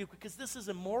has for you, because this is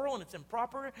immoral and it's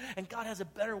improper, and God has a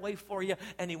better way for you,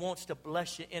 and He wants to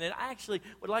bless you in it. I actually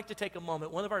would like to take a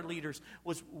moment. One of our leaders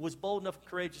was bold enough and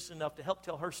courageous enough to help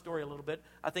tell her story a little bit.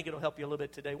 I think it'll help you a little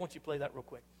bit today. Why don't you play that real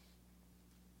quick?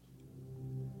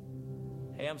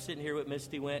 Hey, I'm sitting here with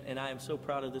Misty Went, and I am so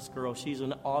proud of this girl. She's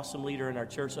an awesome leader in our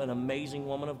church, an amazing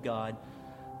woman of God.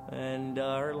 And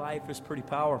her life is pretty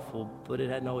powerful, but it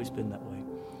hadn't always been that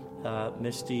way.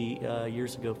 Misty,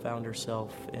 years ago, found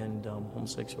herself in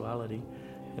homosexuality.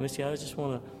 And Misty, I just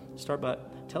want to start by,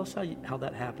 tell us how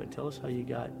that happened. Tell us how you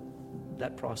got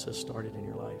that process started in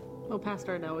your life. Well,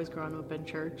 Pastor, I'd always grown up in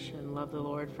church and loved the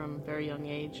Lord from a very young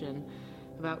age. And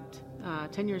about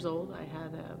 10 years old, I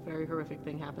had a very horrific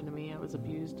thing happen to me. I was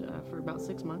abused for about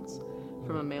 6 months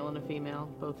from a male and a female,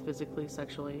 both physically,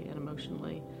 sexually, and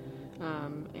emotionally.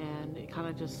 And it kind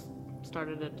of just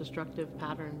started a destructive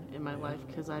pattern in my life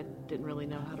because I didn't really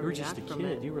know how to react from it. You were just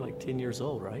a kid. You were like 10 years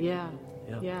old, right? Yeah.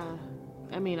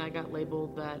 I mean, I got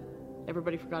labeled that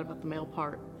everybody forgot about the male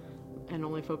part and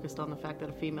only focused on the fact that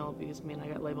a female abused me, and I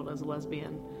got labeled as a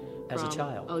lesbian. As a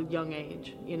child? A young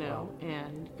age, Wow.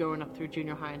 And growing up through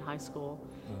junior high and high school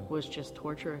was just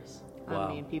torturous. Wow.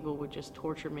 I mean, people would just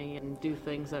torture me and do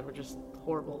things that were just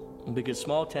horrible. Because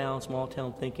small town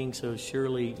thinking, so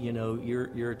surely,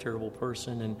 you're a terrible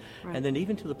person. And Right. and then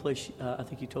even to the place, I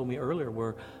think you told me earlier,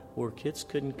 where kids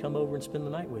couldn't come over and spend the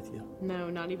night with you. No,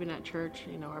 not even at church.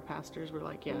 Our pastors were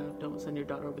like, yeah, don't send your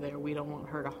daughter over there. We don't want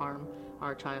her to harm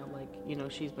our child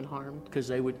like, she's been harmed. Because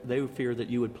they would fear that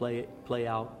you would play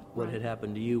out what Right. had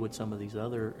happened to you with some of these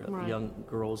other Right. young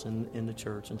girls in the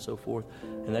church and so forth.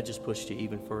 And that just pushed you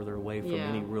even further away from Yeah.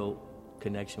 any real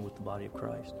connection with the body of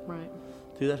Christ. Right.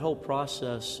 Through that whole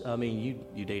process, I mean,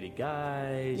 you dated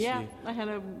guys. Yeah, I had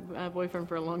a boyfriend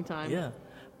for a long time. Yeah.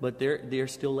 But they're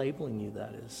still labeling you,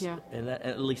 that is. Yeah. And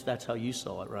at least that's how you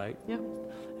saw it, right? Yep.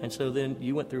 And so then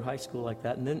you went through high school like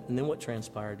that, and then what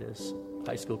transpired is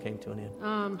high school came to an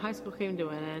end. High school came to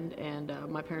an end, and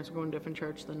my parents were going to a different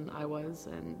church than I was,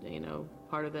 and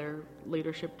part of their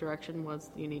leadership direction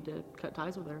was you need to cut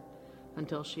ties with her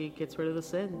until she gets rid of the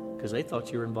sin. Because they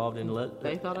thought you were involved in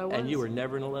They thought I was. and you were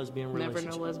never in a lesbian relationship.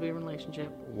 Never in a lesbian relationship.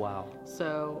 Wow.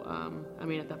 So,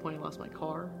 at that point, I lost my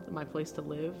car, my place to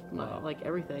live, Wow.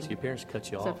 everything. So your parents cut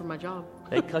you Except off. for my job.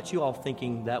 They cut you off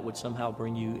thinking that would somehow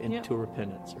bring you into Yep.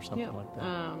 repentance or something Yep. like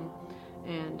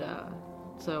that.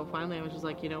 So finally I was just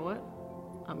like, you know what?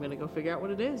 I'm going to go figure out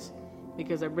what it is.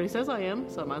 Because everybody says I am,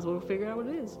 so I might as well figure out what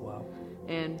it is. Wow.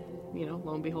 And,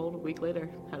 lo and behold, a week later,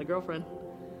 had a girlfriend.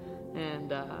 And,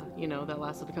 that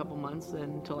lasted a couple months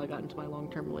until I got into my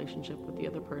long-term relationship with the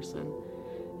other person.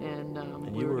 And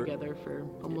we were together for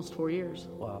almost 4 years.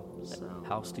 Wow. So,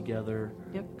 House together.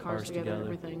 Yep, cars together,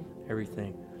 everything.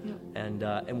 Everything. Yep.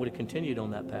 And would have continued on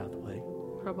that pathway.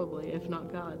 Probably, if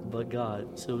not God. But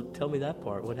God. So tell me that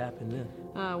part. What happened then?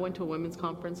 I went to a women's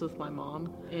conference with my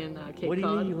mom in Cape Cod. What do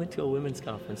you mean you went to a women's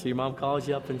conference? So your mom calls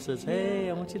you up and says,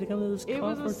 hey, I want you to come to this It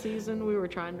conference? was a season we were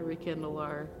trying to rekindle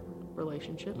our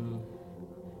relationship.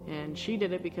 And she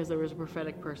did it because there was a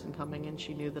prophetic person coming, and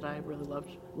she knew that I really loved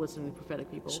listening to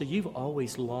prophetic people. So you've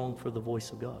always longed for the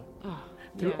voice of God.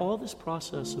 Through all this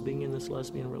process of being in this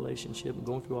lesbian relationship and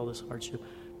going through all this hardship,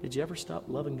 did you ever stop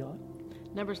loving God?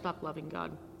 Never stopped loving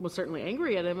God. Was certainly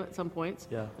angry at him at some points,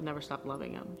 Yeah. but never stopped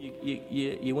loving him.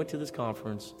 You went to this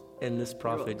conference, and this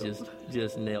prophet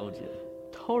just nailed you.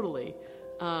 Totally.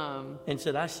 And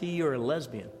said, I see you're a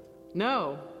lesbian.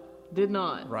 No, did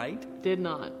not. Right? Did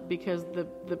not, because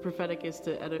the prophetic is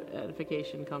to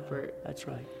edification, comfort. That's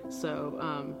right.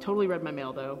 So totally read my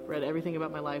mail, though. Read everything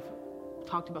about my life.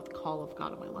 Talked about the call of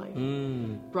God in my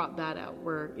life. Brought that out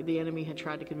where the enemy had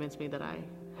tried to convince me that I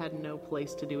had no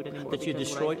place to do it anymore. That you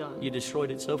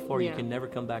destroyed it so far you Yeah. can never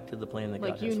come back to the plan that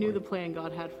God has you knew for the plan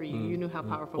God had for you. You knew how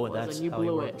powerful it was, that's and you how he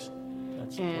blew works. it.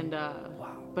 That's And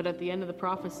wow. but at the end of the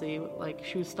prophecy,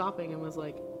 she was stopping and was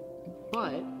like,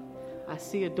 "But I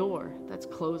see a door that's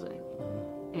closing,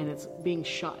 and it's being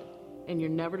shut, and you're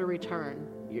never to return.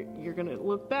 You're going to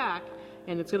look back,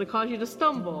 and it's going to cause you to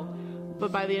stumble.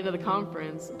 But by the end of the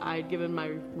conference, I'd given my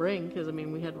ring, because,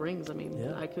 we had rings.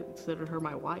 I considered her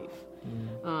my wife,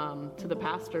 to the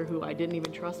pastor who I didn't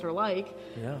even trust or like.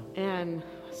 Yeah. And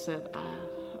said,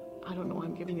 I don't know why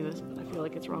I'm giving you this, but I feel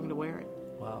like it's wrong to wear it.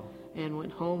 Wow. And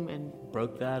went home and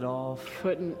broke that off.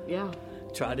 Couldn't,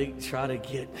 Try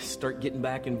to start getting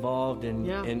back involved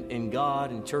in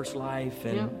God and church life,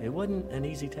 and it wasn't an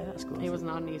easy task, was it? It was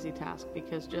not an easy task,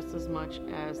 because just as much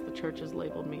as the church has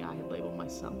labeled me, I had labeled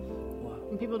myself. Wow.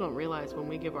 And people don't realize when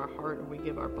we give our heart or we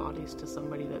give our bodies to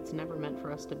somebody that's never meant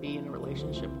for us to be in a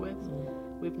relationship with,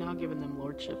 we've now given them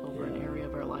lordship over an area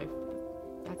of our life.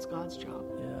 That's God's job.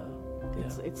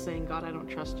 It's saying, God, I don't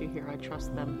trust you here. I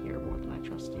trust them here more than I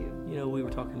trust you. We were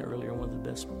talking earlier, one of the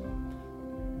best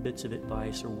bits of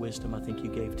advice or wisdom I think you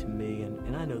gave to me,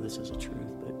 and I know this is a truth,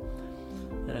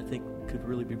 but that I think could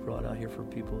really be brought out here for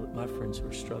people, my friends who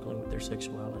are struggling with their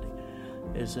sexuality,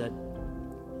 is that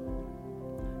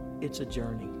it's a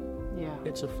journey. Yeah.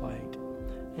 It's a fight.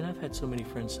 And I've had so many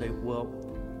friends say, well,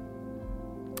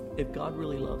 if God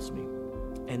really loves me,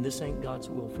 and this ain't God's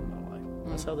will for my life,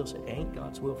 that's how they'll say, ain't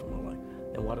God's will for my life,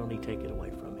 then why don't he take it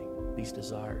away from me, these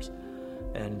desires?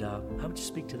 And how would you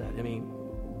speak to that?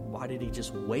 Why did he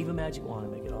just wave a magic wand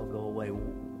and make it all go away?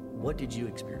 What did you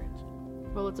experience?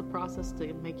 Well, it's a process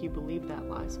to make you believe that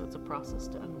lie, so it's a process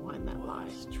to unwind that lie.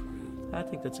 That's true. I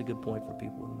think that's a good point for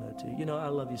people to know, too. I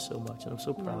love you so much, and I'm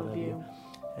so proud of you.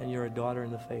 And you're a daughter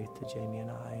in the faith to Jamie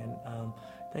and I. And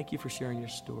thank you for sharing your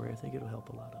story. I think it'll help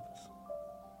a lot of us.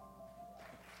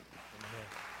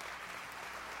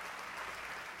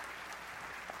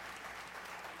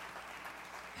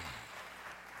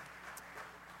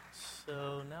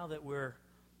 So now that we're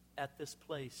at this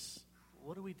place,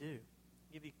 what do we do?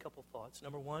 I'll give you a couple thoughts.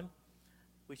 Number one,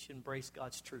 we should embrace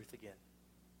God's truth again.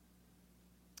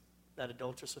 That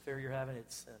adulterous affair you're having,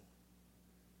 it's sin.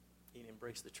 You need to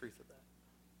embrace the truth of that.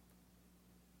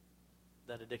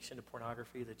 That addiction to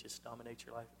pornography that just dominates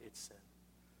your life, it's sin.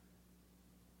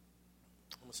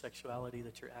 Homosexuality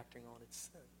that you're acting on, it's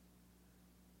sin.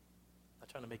 I'm not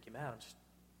trying to make you mad. I'm just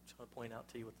trying to point out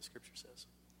to you what the Scripture says.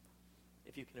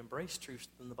 If you can embrace truth,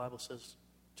 then the Bible says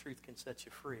truth can set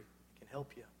you free. It can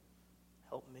help you.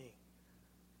 Help me.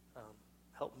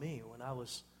 Help me when I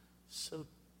was so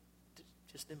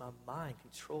just in my mind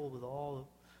controlled with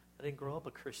I didn't grow up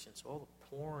a Christian, so all the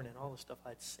porn and all the stuff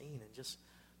I'd seen, and just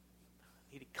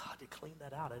needed God to clean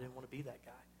that out. I didn't want to be that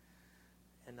guy.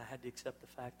 And I had to accept the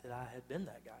fact that I had been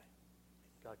that guy.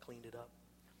 God cleaned it up.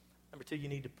 Number two, you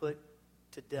need to put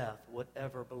to death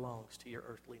whatever belongs to your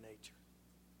earthly nature.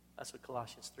 That's what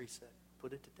Colossians 3 said.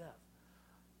 Put it to death.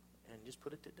 And just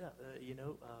put it to death.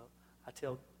 I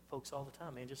tell folks all the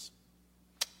time, man, just,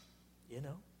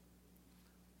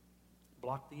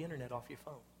 block the internet off your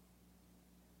phone.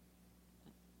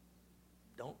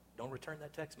 Don't return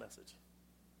that text message.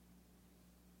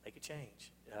 Make a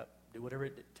change. Do whatever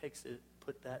it takes to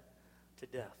put that to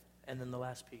death. And then the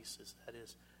last piece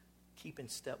is keep in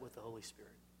step with the Holy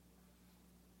Spirit.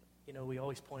 We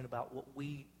always point about what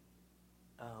we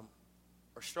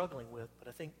are struggling with, but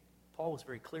I think Paul was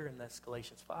very clear in that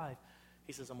Galatians 5.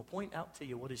 He says, I'm going to point out to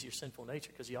you what is your sinful nature,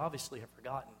 because you obviously have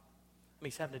forgotten.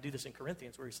 He's having to do this in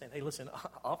Corinthians, where he's saying, hey, listen,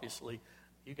 obviously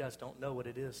you guys don't know what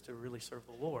it is to really serve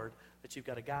the Lord, that you've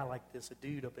got a guy like this, a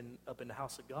dude up in the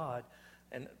house of God,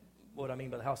 and what I mean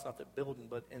by the house, not the building,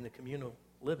 but in the communal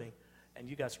living, and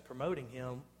you guys are promoting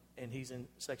him, and he's in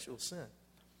sexual sin.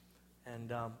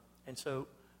 And so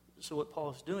what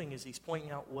Paul is doing is he's pointing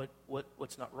out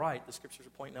what's not right. The Scriptures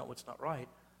are pointing out what's not right,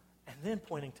 and then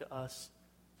pointing to us,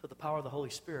 to the power of the Holy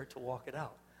Spirit to walk it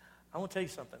out. I want to tell you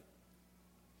something.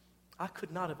 I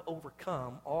could not have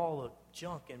overcome all the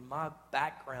junk in my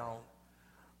background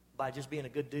by just being a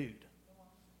good dude.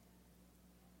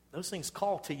 Those things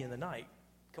call to you in the night.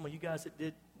 Come on, you guys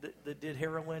that did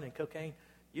heroin and cocaine,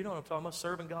 you know what I'm talking about,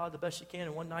 serving God the best you can,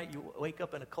 and one night you wake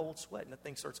up in a cold sweat and the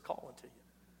thing starts calling to you.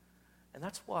 And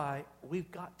that's why we've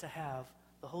got to have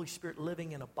the Holy Spirit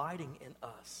living and abiding in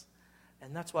us.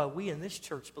 And that's why we in this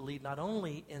church believe not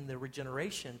only in the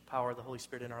regeneration power of the Holy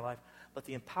Spirit in our life, but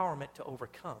the empowerment to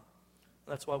overcome.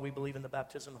 That's why we believe in the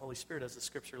baptism of the Holy Spirit as the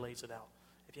Scripture lays it out.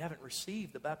 If you haven't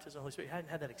received the baptism of the Holy Spirit, you hadn't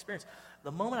had that experience.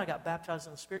 The moment I got baptized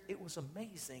in the Spirit, it was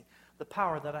amazing the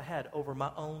power that I had over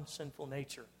my own sinful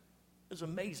nature. It was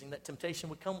amazing that temptation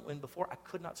would come when before I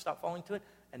could not stop falling to it,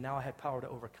 and now I had power to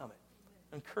overcome it.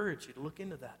 I encourage you to look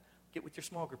into that. Get with your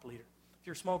small group leader. If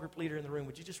you're a small group leader in the room,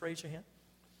 would you just raise your hand?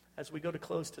 As we go to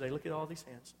close today, look at all these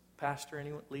hands. Pastor,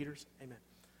 anyone, leaders, amen.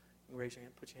 You can raise your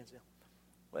hand, put your hands down.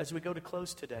 Well, as we go to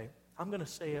close today, I'm going to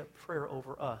say a prayer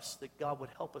over us that God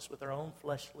would help us with our own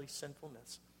fleshly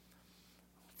sinfulness.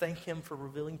 Thank Him for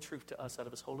revealing truth to us out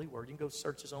of His holy word. You can go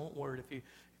search His own word. If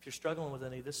you're struggling with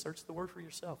any of this, search the word for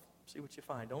yourself. See what you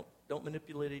find. Don't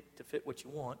manipulate it to fit what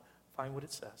you want. Find what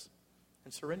it says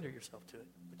and surrender yourself to it,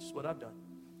 which is what I've done.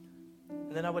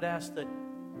 And then I would ask that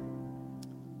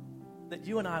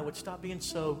you and I would stop being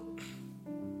so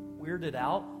weirded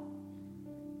out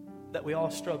that we all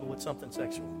struggle with something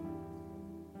sexual.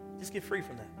 Just get free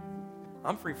from that.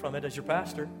 I'm free from it as your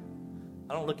pastor.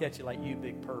 I don't look at you like, you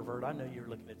big pervert. I know you're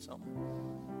looking at something.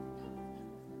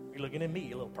 You're looking at me,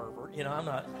 you little pervert. You know, I'm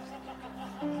not.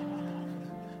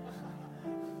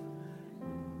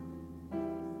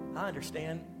 I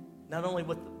understand not only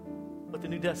what the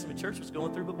New Testament church was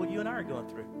going through, but what you and I are going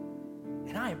through.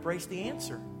 And I embrace the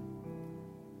answer.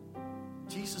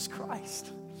 Jesus Christ.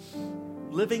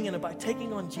 Living in it by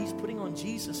taking on Jesus, putting on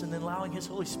Jesus, and then allowing His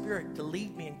Holy Spirit to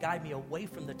lead me and guide me away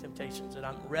from the temptations that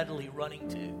I'm readily running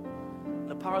to. And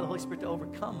the power of the Holy Spirit to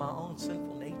overcome my own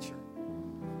sinful nature.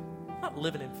 I'm not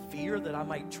living in fear that I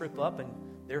might trip up and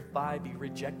thereby be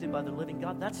rejected by the living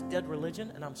God. That's dead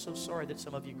religion, and I'm so sorry that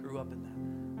some of you grew up in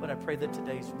that. But I pray that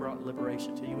today's brought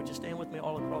liberation to you. Would you stand with me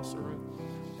all across the room?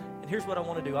 And here's what I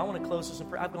want to do. I want to close this in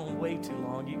prayer. I've gone way too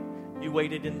long. You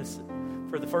waited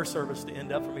for the first service to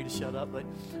end up for me to shut up, but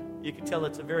you can tell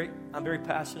I'm very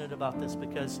passionate about this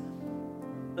because,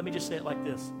 let me just say it like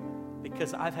this,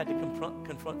 because I've had to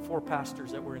confront 4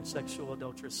 pastors that were in sexual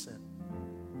adulterous sin.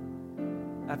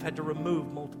 I've had to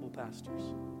remove multiple pastors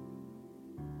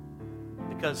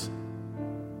because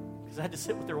I had to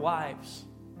sit with their wives,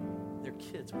 their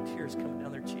kids with tears coming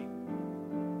down their cheek.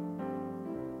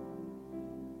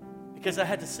 Because I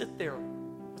had to sit there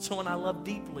with someone I love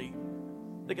deeply.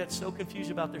 They got so confused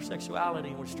about their sexuality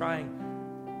and was trying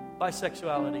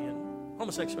bisexuality and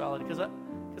homosexuality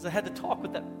because I had to talk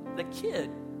with that kid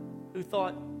who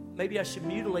thought maybe I should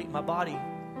mutilate my body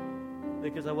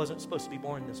because I wasn't supposed to be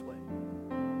born this way.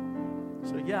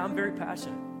 So yeah, I'm very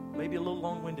passionate, maybe a little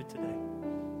long-winded today,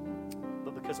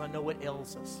 but because I know what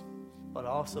ails us, but I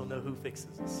also know who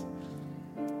fixes us.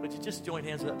 Would you just join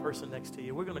hands with that person next to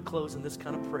you? We're going to close in this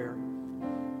kind of prayer,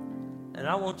 and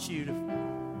I want you to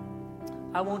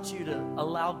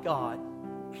allow God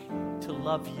to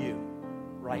love you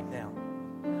right now.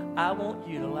 I want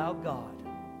you to allow God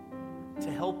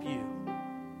to help you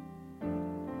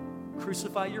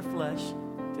crucify your flesh,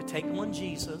 to take on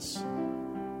Jesus,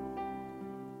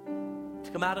 to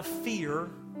come out of fear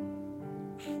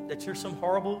that you're some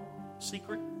horrible,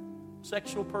 secret,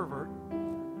 sexual pervert.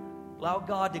 Allow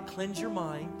God to cleanse your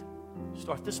mind.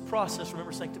 Start this process.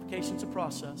 Remember, sanctification's a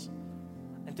process.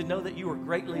 And to know that you are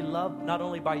greatly loved, not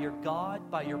only by your God,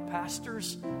 by your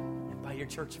pastors, and by your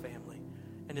church family.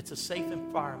 And it's a safe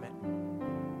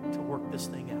environment to work this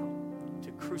thing out,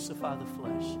 to crucify the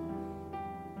flesh.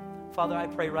 Father, I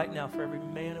pray right now for every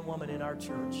man and woman in our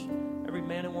church, every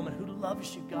man and woman who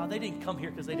loves you, God. They didn't come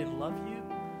here because they didn't love you.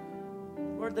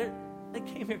 Lord, they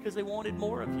came here because they wanted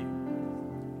more of you.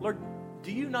 Lord,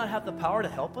 do you not have the power to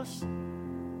help us?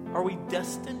 Are we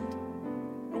destined?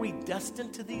 Are we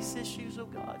destined to these issues, oh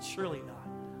God? Surely not.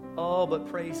 Oh, but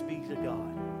praise be to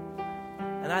God.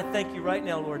 And I thank you right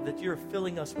now, Lord, that you're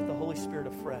filling us with the Holy Spirit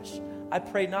afresh. I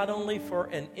pray not only for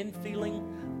an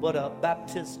infilling, but a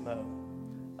baptismo,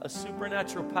 a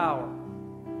supernatural power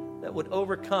that would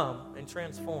overcome and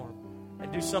transform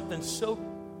and do something so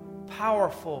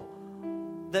powerful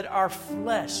that our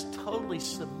flesh totally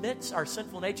submits, our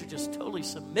sinful nature just totally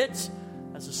submits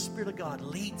as the Spirit of God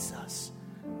leads us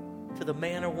to the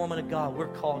man or woman of God we're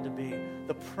called to be,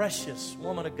 the precious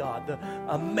woman of God, the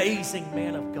amazing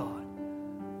man of God.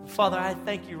 Father, I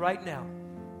thank you right now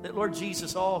that, Lord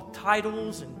Jesus, all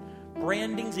titles and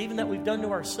brandings, even that we've done to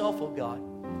ourselves, oh God,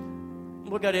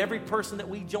 look at every person that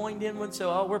we joined in with,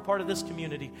 so, oh, we're part of this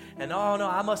community. And, oh, no,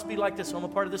 I must be like this, so I'm a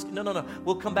part of this. No.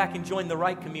 We'll come back and join the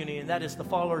right community, and that is the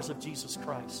followers of Jesus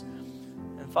Christ.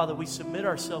 And, Father, we submit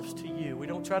ourselves to you. We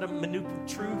don't try to manipulate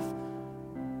truth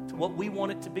to what we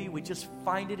want it to be. We just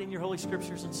find it in your Holy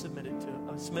Scriptures and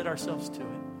submit ourselves to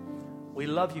it. We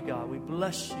love you, God. We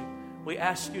bless you. We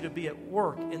ask you to be at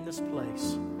work in this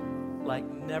place like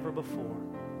never before.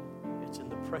 It's in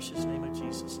the precious name of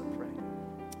Jesus I pray.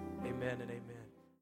 Amen and amen.